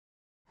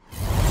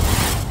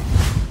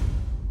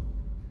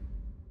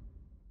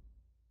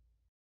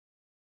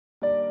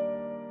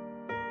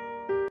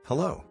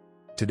Hello.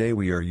 Today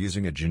we are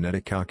using a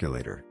genetic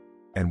calculator.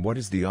 And what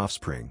is the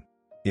offspring?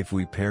 If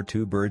we pair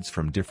two birds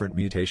from different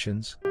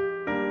mutations?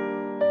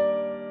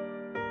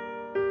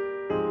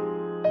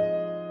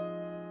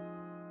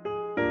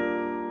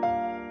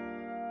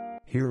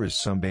 Here is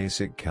some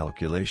basic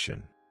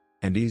calculation.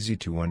 And easy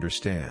to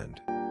understand.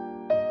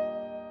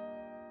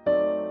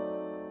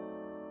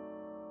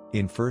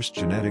 In first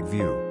genetic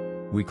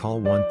view, we call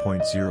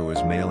 1.0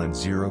 as male and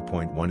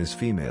 0.1 as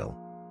female.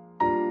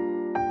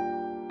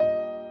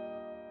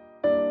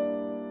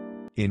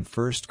 In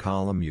first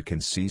column you can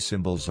see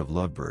symbols of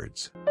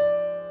lovebirds.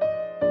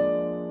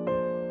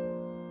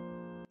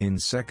 In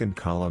second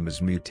column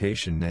is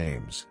mutation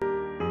names.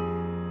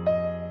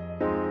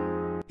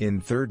 In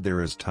third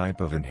there is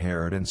type of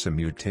inheritance and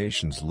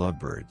mutations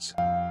lovebirds.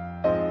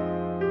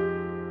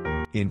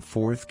 In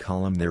fourth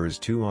column there is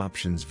two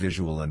options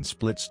visual and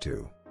splits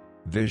to.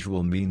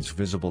 Visual means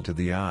visible to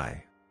the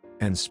eye.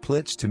 And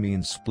splits to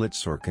means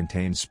splits or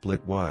contain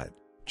split what?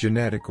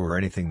 Genetic or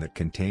anything that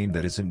contained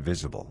that isn't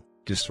visible,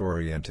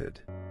 disoriented.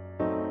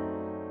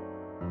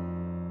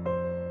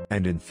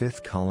 And in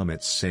fifth column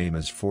it's same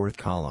as fourth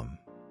column.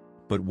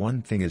 But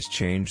one thing has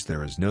changed,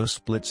 there is no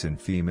splits in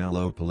female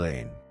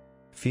opaline.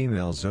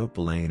 Females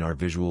opaline are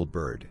visual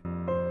bird.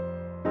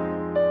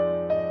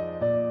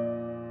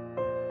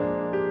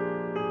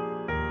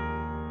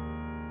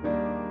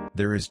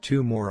 There is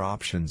two more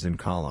options in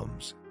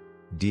columns.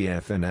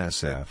 DF and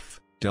SF,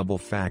 double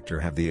factor,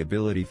 have the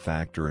ability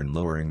factor and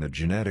lowering the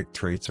genetic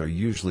traits are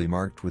usually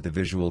marked with a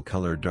visual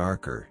color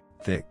darker,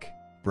 thick,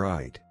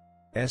 bright.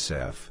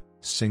 SF,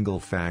 single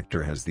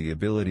factor, has the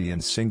ability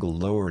and single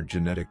lowered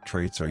genetic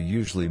traits are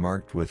usually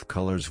marked with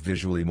colors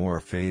visually more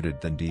faded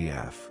than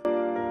DF.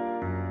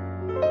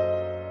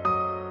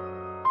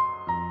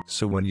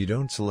 So when you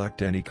don't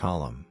select any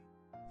column,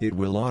 it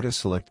will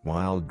auto-select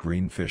wild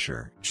green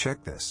fisher.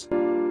 Check this.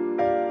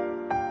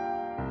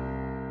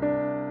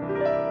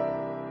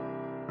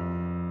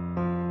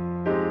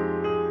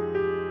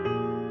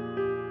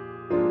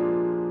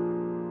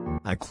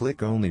 I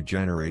click only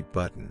generate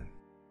button.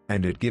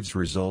 And it gives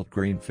result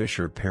green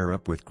fisher pair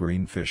up with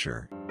green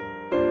fisher.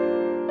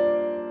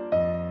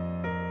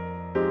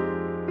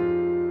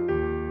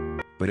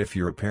 But if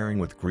you're pairing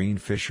with green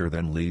fisher,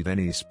 then leave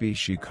any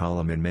species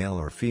column in male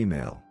or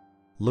female.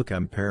 Look,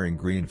 I'm pairing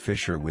green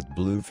fisher with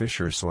blue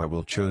fisher, so I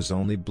will choose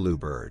only blue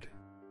bird.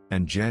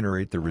 And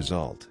generate the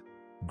result.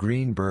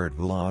 Green bird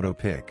will auto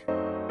pick.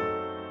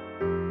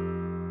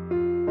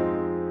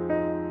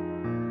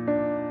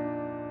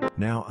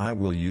 Now I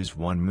will use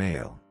one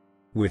male.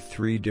 With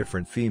three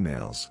different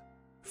females.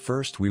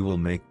 First we will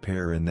make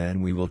pair and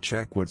then we will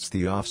check what's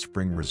the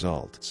offspring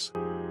results.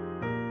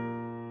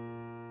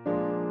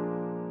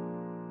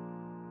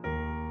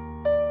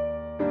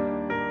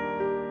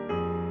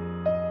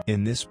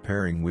 In this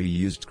pairing we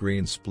used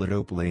green split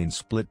opaline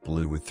split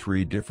blue with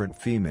three different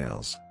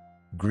females.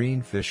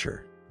 Green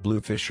fisher, blue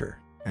fisher,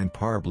 and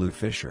parblue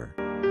fisher.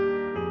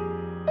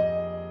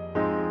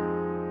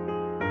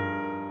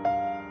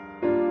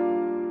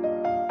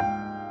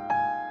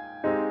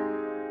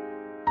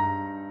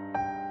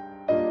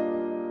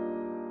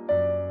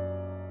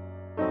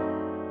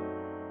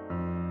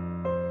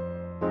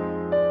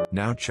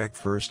 Now check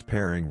first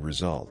pairing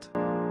result.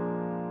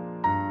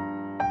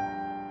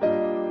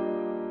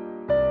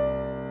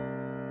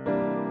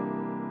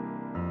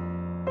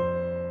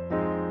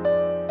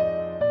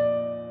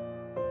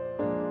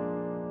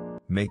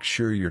 Make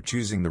sure you're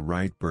choosing the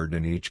right bird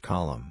in each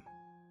column.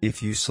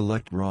 If you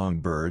select wrong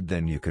bird,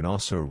 then you can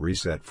also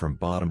reset from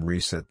bottom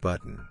reset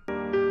button.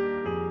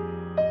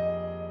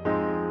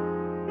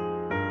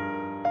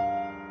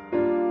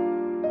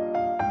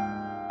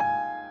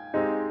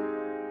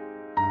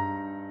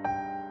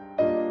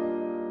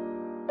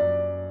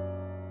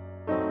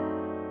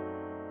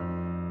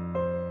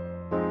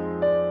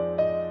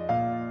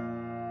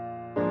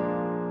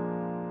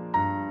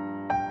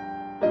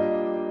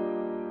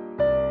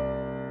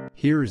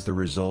 Here is the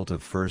result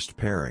of first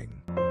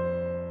pairing.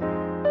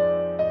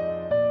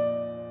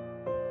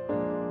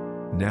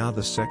 Now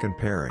the second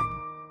pairing.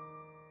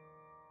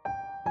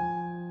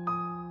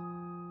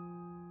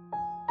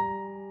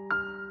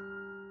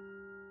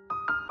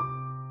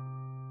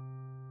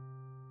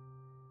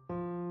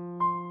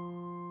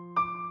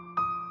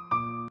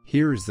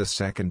 Here is the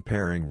second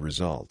pairing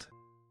result.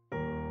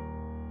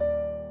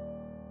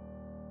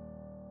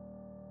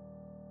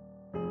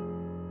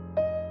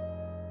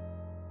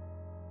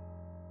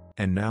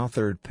 And now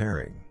third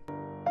pairing.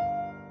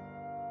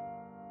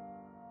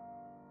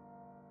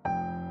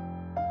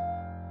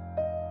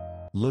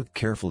 Look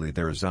carefully,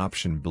 there is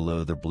option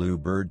below the blue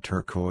bird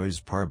turquoise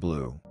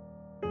parblue.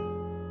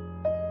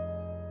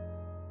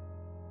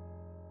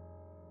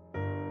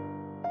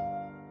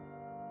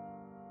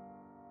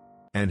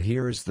 And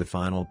here is the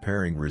final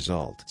pairing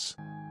results.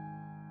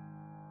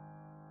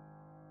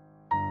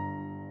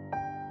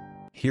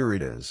 Here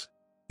it is.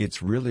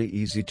 It's really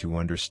easy to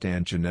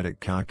understand genetic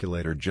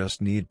calculator,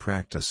 just need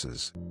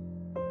practices.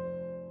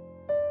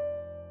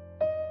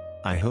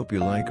 I hope you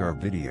like our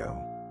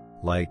video.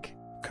 Like,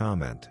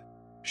 comment,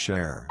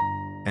 share,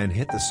 and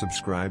hit the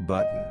subscribe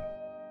button.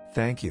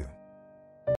 Thank you.